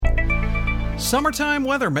Summertime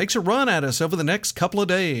weather makes a run at us over the next couple of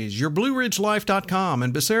days. Your BlueRidgeLife.com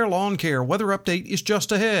and Becerra Lawncare weather update is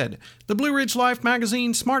just ahead. The Blue Ridge Life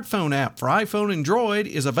magazine smartphone app for iPhone and Droid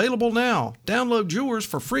is available now. Download yours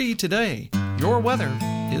for free today. Your weather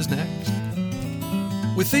is next.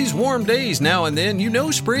 With these warm days now and then, you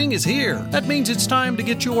know spring is here. That means it's time to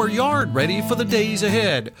get your yard ready for the days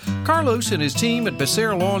ahead. Carlos and his team at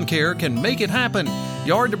Becerra Lawn Care can make it happen.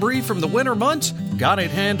 Yard debris from the winter months? Got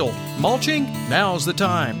it handled. Mulching? Now's the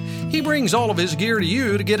time. He brings all of his gear to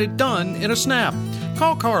you to get it done in a snap.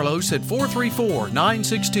 Call Carlos at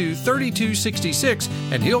 434-962-3266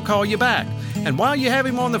 and he'll call you back. And while you have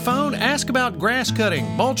him on the phone, ask about grass cutting,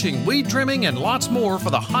 mulching, weed trimming, and lots more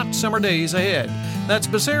for the hot summer days ahead. That's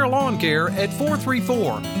Becerra Lawn Care at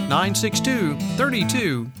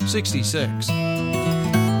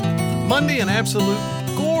 434-962-3266. Monday, an absolute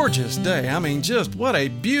gorgeous day. I mean, just what a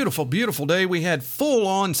beautiful, beautiful day. We had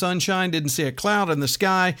full-on sunshine, didn't see a cloud in the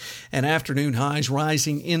sky, and afternoon highs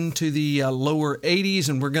rising into the lower 80s,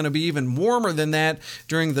 and we're going to be even warmer than that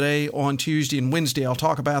during the day on Tuesday and Wednesday. I'll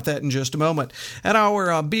talk about that in just a moment. At our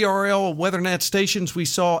BRL WeatherNet stations, we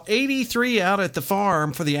saw 83 out at the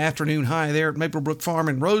farm for the afternoon high there at Maplebrook Farm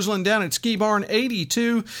in Roseland. Down at Ski Barn,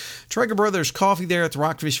 82. Traeger Brothers Coffee there at the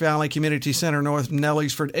Rockfish Valley Community Center north of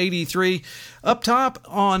Nelliesford, 83. Up top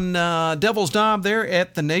on Devil's Knob there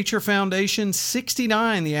at the Nature Foundation,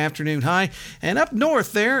 69 the afternoon high. And up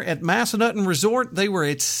north there at Massanutten Resort, they were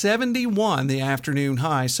at 71 the afternoon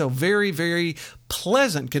high. So very, very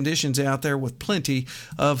pleasant conditions out there with plenty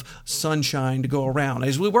of sunshine to go around.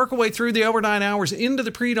 As we work our way through the overnight hours into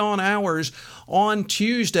the pre-dawn hours on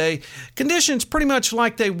Tuesday, conditions pretty much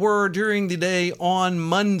like they were during the day on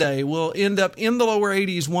Monday. We'll end up in the lower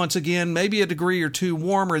 80s once again, maybe a degree or two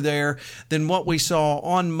warmer there than what we saw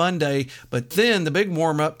on Monday, but then the big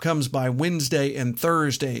warm-up comes by Wednesday and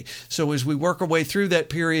Thursday. So as we work our way through that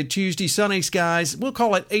period, Tuesday, sunny skies, we'll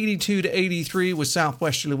call it 82 to 83 with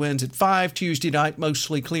southwesterly winds at 5. Tuesday night,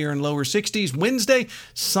 mostly clear and lower 60s. Wednesday,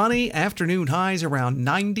 sunny, afternoon highs around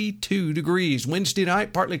 92 degrees. Wednesday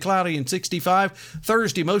night, partly cloudy and 65.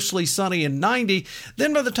 Thursday, mostly sunny and 90.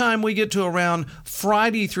 Then by the time we get to around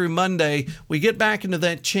Friday through Monday, we get back into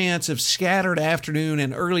that chance of scattered afternoon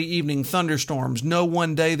and early evening thunderstorms. No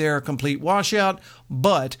one day there a complete washout,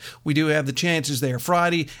 but we do have the chances there.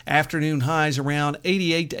 Friday, afternoon highs around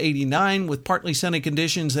 88 to 89 with partly sunny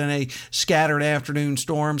conditions and a scattered afternoon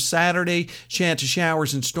storm. Saturday, chance of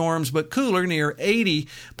showers and storms, but cooler near 80,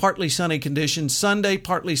 partly sunny conditions. Sunday,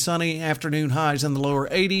 partly sunny, afternoon highs in the lower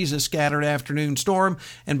 80s, a scattered afternoon storm.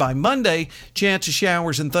 And by Monday, chance of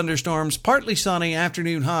showers and thunderstorms, partly sunny,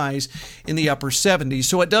 afternoon highs in the upper 70s.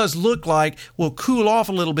 So it does look like we'll cool off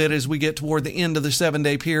a little bit as we get toward the end of the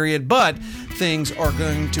 7-day period, but things are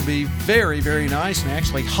going to be very, very nice and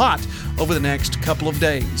actually hot over the next couple of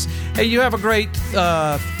days. Hey, you have a great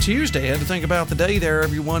Tuesday. Had to think about the day there,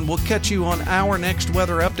 everyone. We'll catch you on our next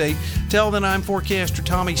weather update. Till then, I'm forecaster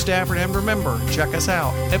Tommy Stafford, and remember, check us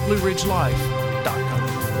out at Blue Ridge Life.